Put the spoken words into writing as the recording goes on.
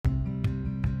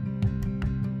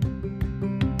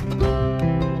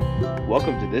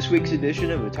Welcome to this week's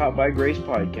edition of the Taught by Grace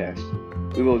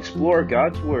podcast. We will explore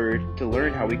God's Word to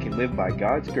learn how we can live by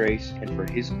God's grace and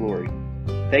for His glory.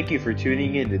 Thank you for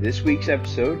tuning in to this week's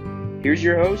episode. Here's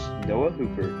your host, Noah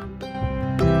Hooper.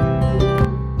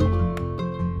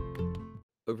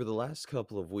 Over the last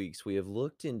couple of weeks, we have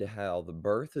looked into how the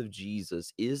birth of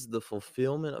Jesus is the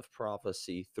fulfillment of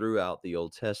prophecy throughout the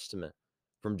Old Testament.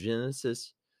 From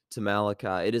Genesis to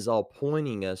Malachi, it is all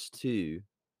pointing us to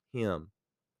Him.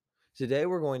 Today,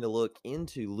 we're going to look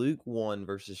into Luke 1,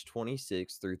 verses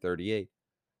 26 through 38.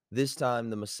 This time,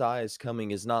 the Messiah's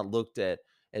coming is not looked at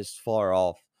as far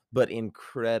off, but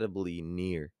incredibly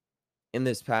near. In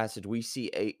this passage, we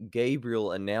see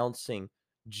Gabriel announcing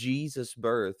Jesus'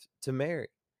 birth to Mary.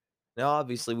 Now,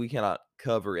 obviously, we cannot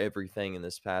cover everything in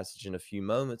this passage in a few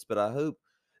moments, but I hope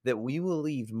that we will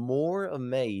leave more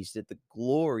amazed at the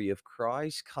glory of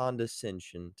Christ's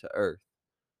condescension to earth.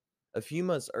 A few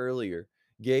months earlier,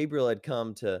 Gabriel had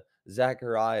come to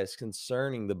Zacharias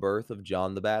concerning the birth of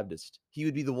John the Baptist. He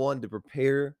would be the one to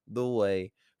prepare the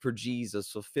way for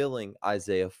Jesus, fulfilling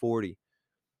Isaiah 40.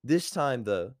 This time,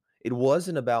 though, it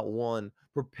wasn't about one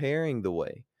preparing the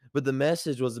way, but the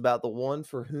message was about the one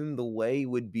for whom the way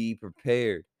would be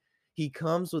prepared. He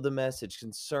comes with a message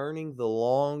concerning the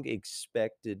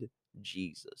long-expected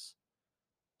Jesus.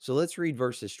 So let's read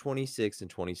verses 26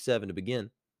 and 27 to begin.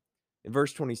 In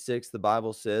verse 26, the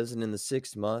Bible says, "And in the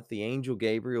 6th month, the angel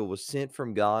Gabriel was sent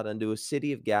from God unto a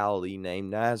city of Galilee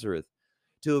named Nazareth,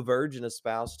 to a virgin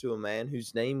espoused to a man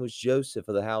whose name was Joseph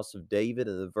of the house of David,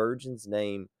 and the virgin's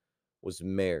name was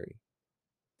Mary."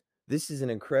 This is an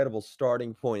incredible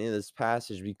starting point in this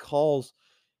passage because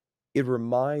it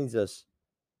reminds us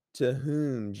to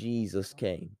whom Jesus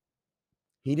came.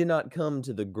 He did not come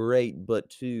to the great, but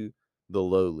to the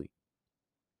lowly.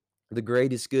 The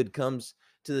greatest good comes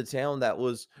to the town that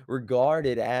was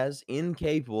regarded as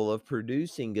incapable of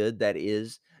producing good, that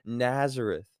is,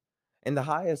 Nazareth. And the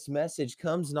highest message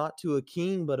comes not to a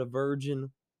king, but a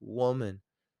virgin woman.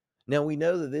 Now, we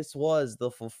know that this was the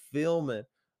fulfillment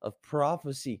of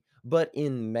prophecy, but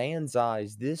in man's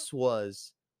eyes, this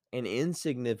was an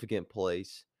insignificant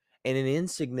place and an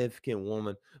insignificant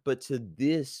woman. But to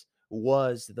this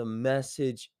was the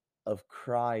message of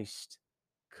Christ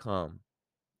come.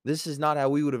 This is not how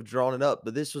we would have drawn it up,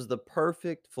 but this was the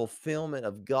perfect fulfillment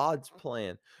of God's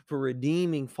plan for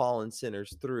redeeming fallen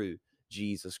sinners through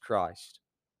Jesus Christ.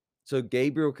 So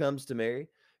Gabriel comes to Mary,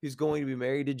 who's going to be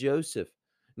married to Joseph.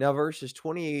 Now, verses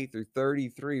 28 through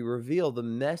 33 reveal the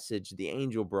message the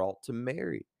angel brought to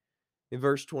Mary. In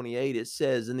verse 28, it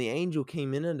says, "And the angel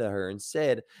came in unto her and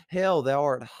said, Hail, thou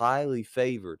art highly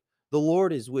favored. The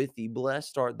Lord is with thee.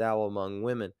 Blessed art thou among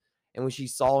women. And when she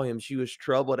saw him, she was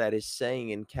troubled at his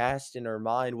saying, and cast in her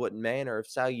mind what manner of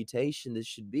salutation this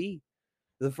should be.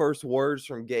 The first words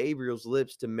from Gabriel's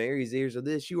lips to Mary's ears are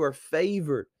this: You are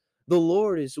favored. The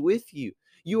Lord is with you.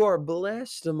 You are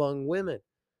blessed among women."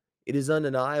 It is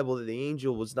undeniable that the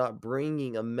angel was not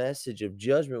bringing a message of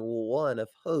judgment, but one of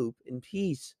hope and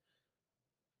peace.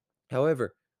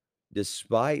 However,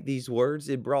 despite these words,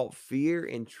 it brought fear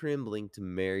and trembling to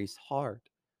Mary's heart.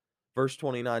 Verse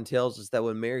 29 tells us that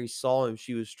when Mary saw him,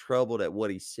 she was troubled at what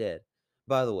he said.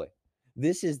 By the way,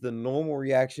 this is the normal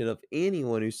reaction of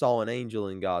anyone who saw an angel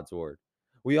in God's word.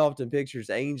 We often picture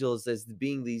angels as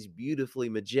being these beautifully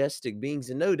majestic beings,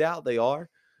 and no doubt they are,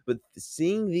 but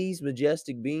seeing these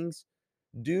majestic beings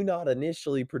do not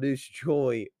initially produce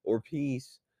joy or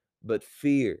peace, but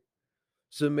fear.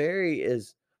 So Mary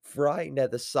is frightened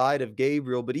at the sight of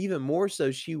Gabriel, but even more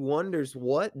so, she wonders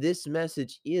what this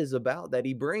message is about that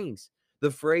he brings.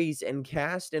 The phrase "and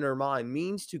cast in her mind"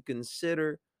 means to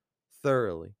consider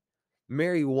thoroughly.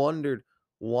 Mary wondered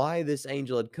why this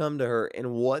angel had come to her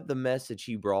and what the message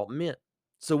he brought meant.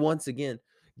 So once again,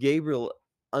 Gabriel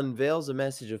unveils a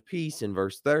message of peace in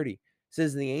verse 30. It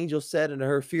says, "The angel said unto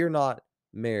her, Fear not,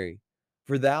 Mary,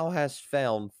 for thou hast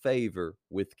found favor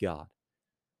with God."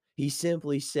 He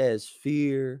simply says,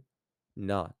 "Fear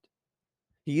not."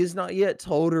 He has not yet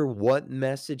told her what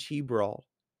message he brought.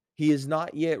 He has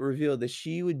not yet revealed that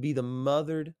she would be the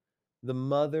mother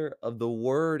of the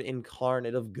Word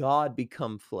incarnate, of God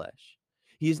become flesh.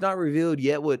 He has not revealed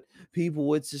yet what people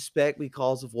would suspect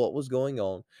because of what was going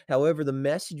on. However, the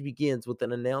message begins with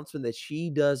an announcement that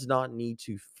she does not need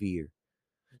to fear.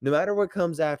 No matter what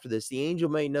comes after this, the angel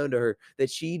made known to her that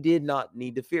she did not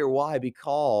need to fear. Why?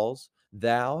 Because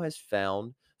thou hast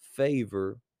found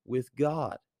favor with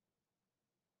God.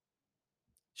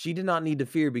 She did not need to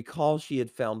fear because she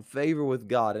had found favor with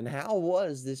God. And how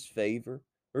was this favor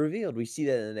revealed? We see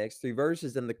that in the next 3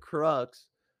 verses and the crux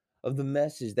of the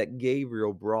message that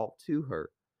Gabriel brought to her.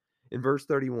 In verse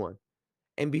 31,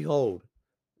 And behold,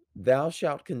 thou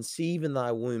shalt conceive in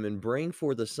thy womb and bring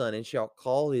forth a son, and shalt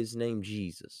call his name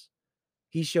Jesus.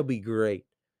 He shall be great,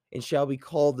 and shall be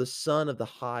called the Son of the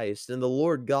Highest. And the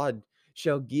Lord God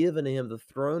shall give unto him the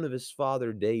throne of his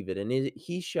father David, and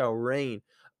he shall reign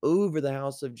over the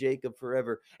house of Jacob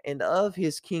forever, and of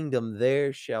his kingdom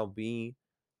there shall be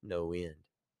no end.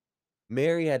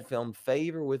 Mary had found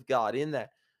favor with God in that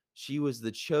she was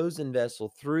the chosen vessel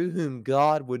through whom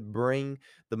God would bring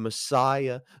the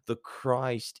Messiah, the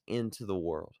Christ, into the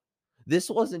world. This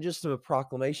wasn't just a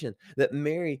proclamation that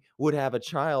Mary would have a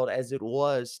child as it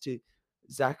was to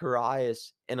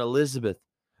Zacharias and Elizabeth,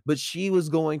 but she was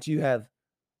going to have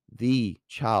the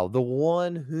child, the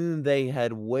one whom they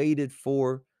had waited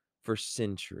for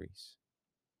centuries.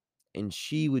 And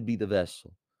she would be the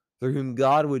vessel through whom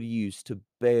God would use to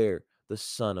bear the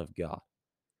Son of God.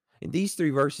 And these three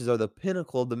verses are the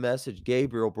pinnacle of the message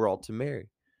Gabriel brought to Mary.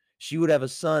 She would have a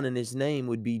son, and his name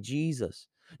would be Jesus.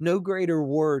 No greater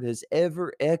word has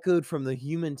ever echoed from the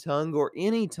human tongue or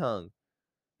any tongue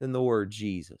than the word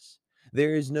Jesus.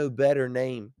 There is no better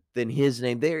name than his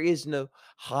name. There is no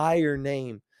higher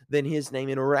name than his name.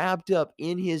 And wrapped up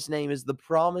in his name is the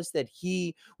promise that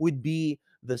he would be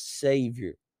the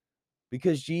Savior,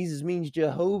 because Jesus means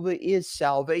Jehovah is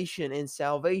salvation, and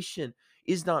salvation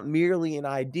is not merely an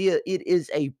idea, it is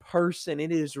a person.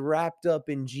 It is wrapped up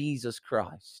in Jesus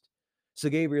Christ. So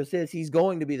Gabriel says he's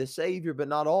going to be the Savior, but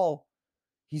not all.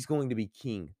 He's going to be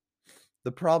King.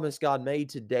 The promise God made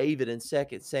to David in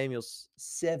 2 Samuel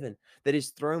 7 that his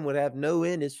throne would have no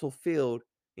end is fulfilled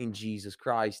in Jesus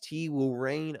Christ. He will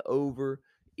reign over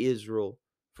Israel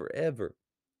forever.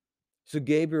 So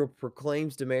Gabriel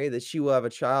proclaims to Mary that she will have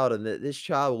a child, and that this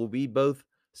child will be both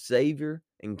Savior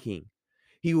and King.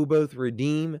 He will both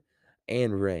redeem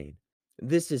and reign.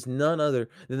 This is none other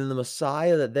than the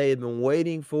Messiah that they had been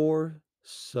waiting for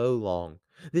so long.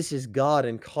 This is God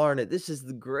incarnate. This is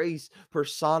the grace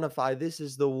personified. This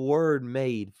is the Word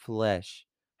made flesh.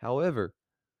 However,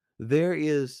 there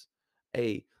is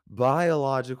a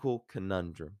biological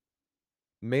conundrum.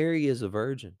 Mary is a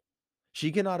virgin.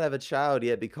 She cannot have a child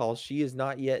yet because she is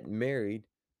not yet married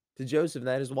to Joseph. And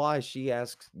that is why she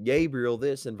asks Gabriel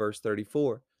this in verse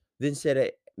 34. Then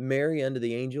said Mary unto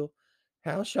the angel,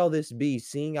 how shall this be,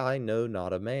 seeing I know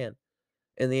not a man?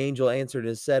 And the angel answered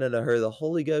and said unto her, the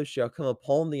Holy Ghost shall come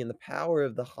upon thee, and the power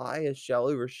of the highest shall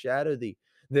overshadow thee.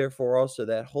 Therefore also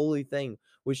that holy thing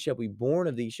which shall be born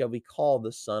of thee shall be called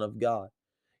the Son of God.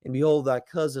 And behold, thy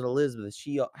cousin Elizabeth,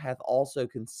 she hath also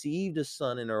conceived a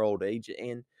son in her old age,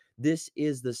 and this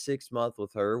is the 6th month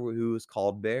with her who is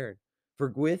called barren.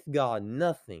 For with God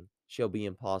nothing shall be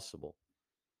impossible.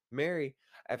 Mary,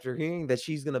 after hearing that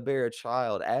she's going to bear a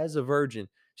child as a virgin,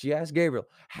 she asked Gabriel,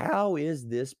 how is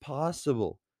this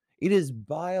possible? It is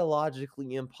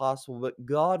biologically impossible, but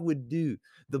God would do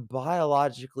the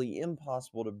biologically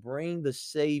impossible to bring the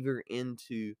Savior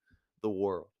into the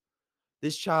world.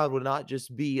 This child would not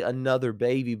just be another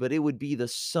baby, but it would be the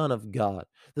Son of God.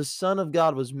 The Son of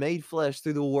God was made flesh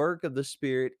through the work of the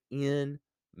Spirit in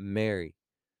Mary.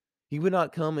 He would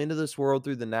not come into this world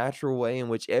through the natural way in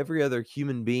which every other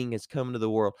human being has come into the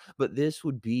world, but this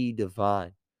would be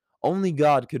divine. Only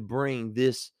God could bring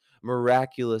this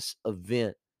miraculous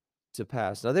event to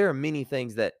pass. Now, there are many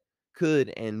things that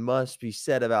could and must be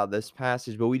said about this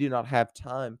passage, but we do not have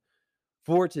time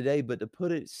for today. But to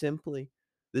put it simply,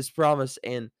 this promise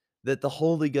and that the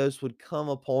Holy Ghost would come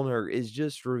upon her is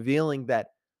just revealing that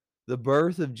the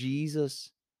birth of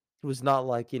Jesus was not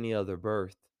like any other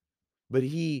birth, but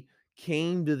he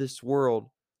came to this world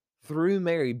through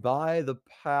Mary by the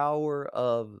power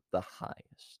of the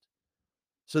highest.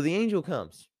 So the angel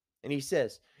comes and he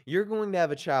says, you're going to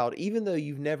have a child even though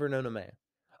you've never known a man.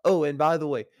 Oh, and by the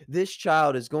way, this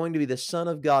child is going to be the Son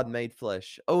of God made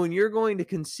flesh. Oh, and you're going to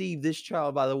conceive this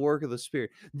child by the work of the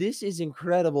Spirit. This is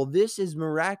incredible. This is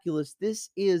miraculous. This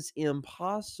is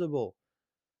impossible.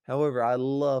 However, I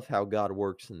love how God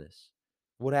works in this.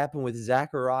 What happened with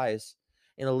Zacharias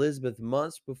and Elizabeth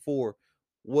months before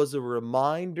was a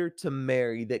reminder to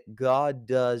Mary that God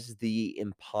does the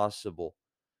impossible.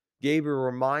 Gabriel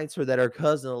reminds her that her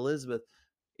cousin Elizabeth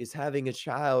is having a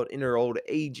child in her old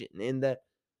age, and that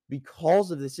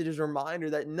because of this, it is a reminder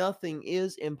that nothing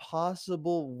is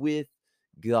impossible with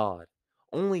God.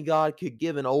 Only God could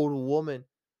give an old woman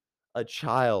a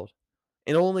child,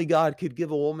 and only God could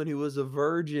give a woman who was a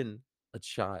virgin a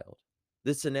child.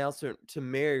 This announcement to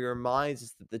Mary reminds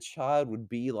us that the child would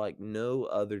be like no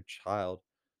other child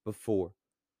before.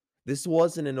 This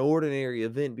wasn't an ordinary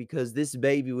event because this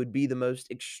baby would be the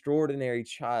most extraordinary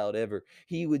child ever.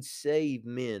 He would save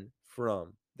men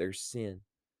from their sin.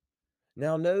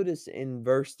 Now notice in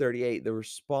verse 38, the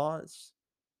response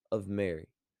of Mary. It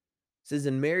says,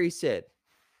 and Mary said,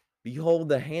 behold,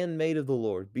 the handmaid of the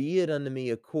Lord, be it unto me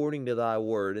according to thy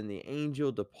word. And the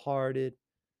angel departed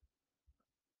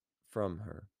from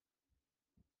her.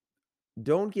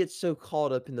 Don't get so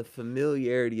caught up in the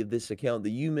familiarity of this account that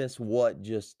you miss what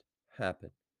just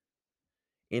happened.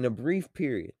 In a brief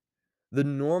period, the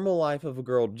normal life of a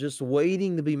girl just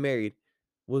waiting to be married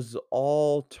was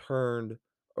all turned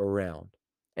around.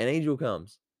 An angel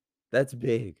comes. That's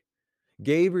big.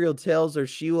 Gabriel tells her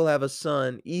she will have a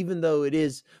son, even though it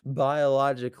is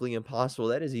biologically impossible.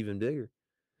 That is even bigger.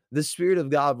 The Spirit of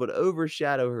God would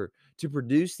overshadow her to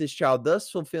produce this child, thus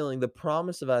fulfilling the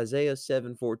promise of Isaiah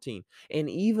 7:14. And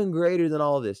even greater than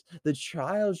all this, the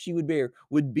child she would bear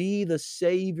would be the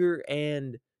Savior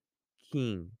and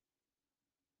King.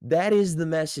 That is the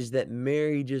message that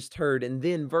Mary just heard. And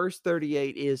then verse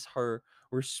 38 is her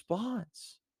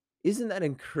response. Isn't that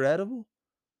incredible?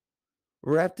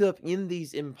 Wrapped up in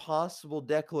these impossible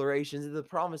declarations and the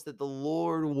promise that the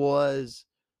Lord was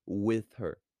with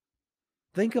her.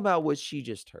 Think about what she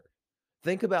just heard.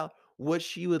 Think about what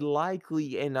she would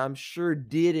likely, and I'm sure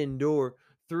did endure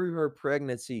through her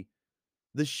pregnancy.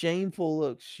 The shameful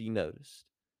looks she noticed.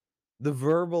 The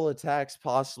verbal attacks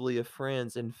possibly of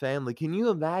friends and family. Can you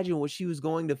imagine what she was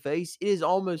going to face? It is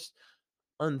almost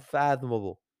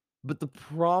unfathomable. But the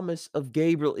promise of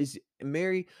Gabriel is,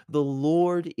 Mary, the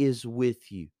Lord is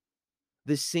with you.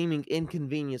 This seeming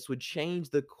inconvenience would change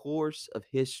the course of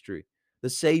history. The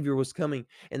Savior was coming,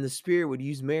 and the Spirit would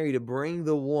use Mary to bring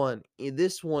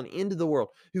this one into the world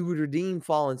who would redeem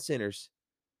fallen sinners.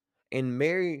 And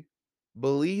Mary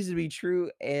believes it to be true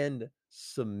and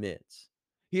submits.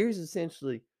 Here's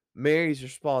essentially Mary's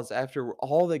response after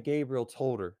all that Gabriel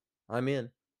told her. I'm in.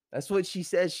 That's what she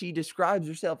says. She describes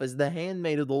herself as the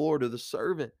handmaid of the Lord, or the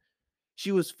servant.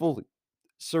 She was fully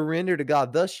surrendered to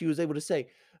God. Thus, she was able to say,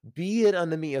 be it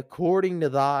unto me according to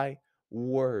thy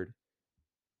word.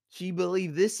 She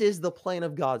believed this is the plan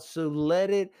of God, so let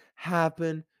it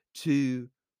happen to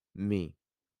me.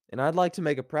 And I'd like to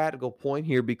make a practical point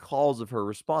here because of her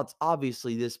response.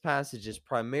 Obviously, this passage is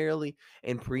primarily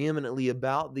and preeminently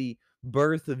about the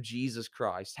birth of Jesus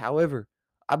Christ. However,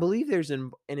 I believe there's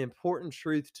an important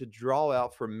truth to draw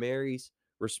out from Mary's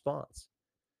response.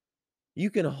 You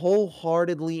can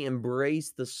wholeheartedly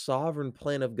embrace the sovereign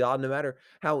plan of God, no matter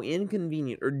how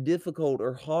inconvenient or difficult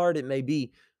or hard it may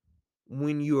be,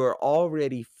 when you are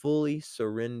already fully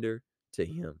surrendered to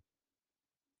Him.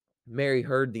 Mary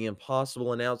heard the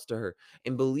impossible announced to her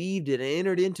and believed it and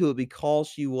entered into it because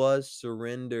she was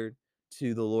surrendered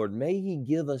to the Lord. May He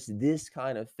give us this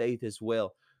kind of faith as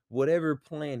well, whatever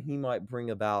plan He might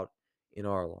bring about in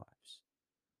our lives.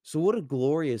 So, what a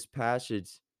glorious passage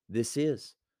this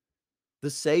is. The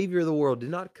Savior of the world did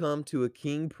not come to a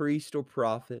king, priest, or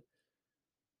prophet,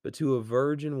 but to a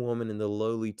virgin woman in the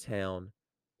lowly town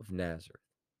of Nazareth.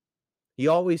 He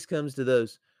always comes to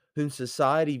those whom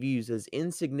society views as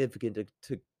insignificant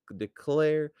to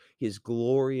declare His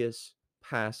glorious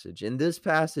passage. And this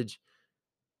passage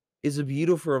is a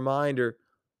beautiful reminder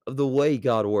of the way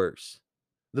God works.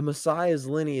 The Messiah's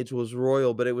lineage was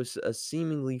royal, but it was a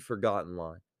seemingly forgotten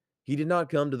line. He did not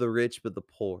come to the rich, but the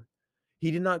poor. He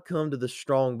did not come to the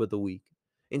strong, but the weak.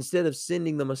 Instead of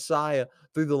sending the Messiah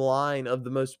through the line of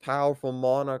the most powerful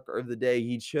monarch of the day,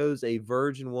 He chose a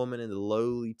virgin woman in the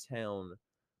lowly town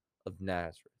of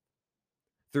Nazareth.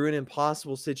 Through an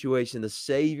impossible situation, the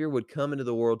Savior would come into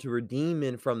the world to redeem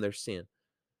men from their sin.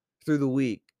 Through the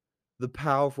weak, the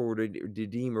powerful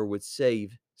Redeemer would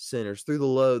save sinners. Through the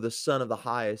low, the Son of the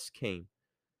Highest came.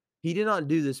 He did not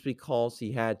do this because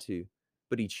He had to,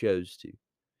 but He chose to.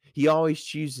 He always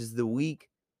chooses the weak,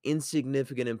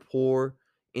 insignificant, and poor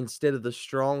instead of the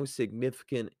strong,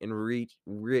 significant, and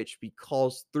rich,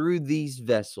 because through these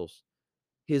vessels,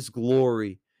 His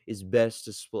glory is best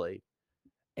displayed.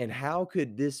 And how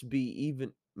could this be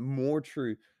even more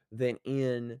true than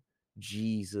in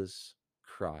Jesus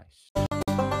Christ?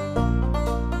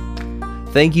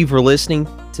 Thank you for listening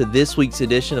to this week's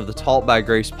edition of the Taught by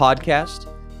Grace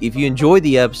podcast. If you enjoyed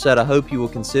the episode, I hope you will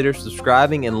consider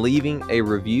subscribing and leaving a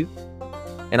review.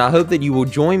 And I hope that you will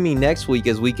join me next week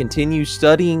as we continue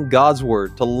studying God's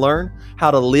Word to learn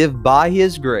how to live by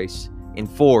His grace and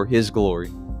for His glory.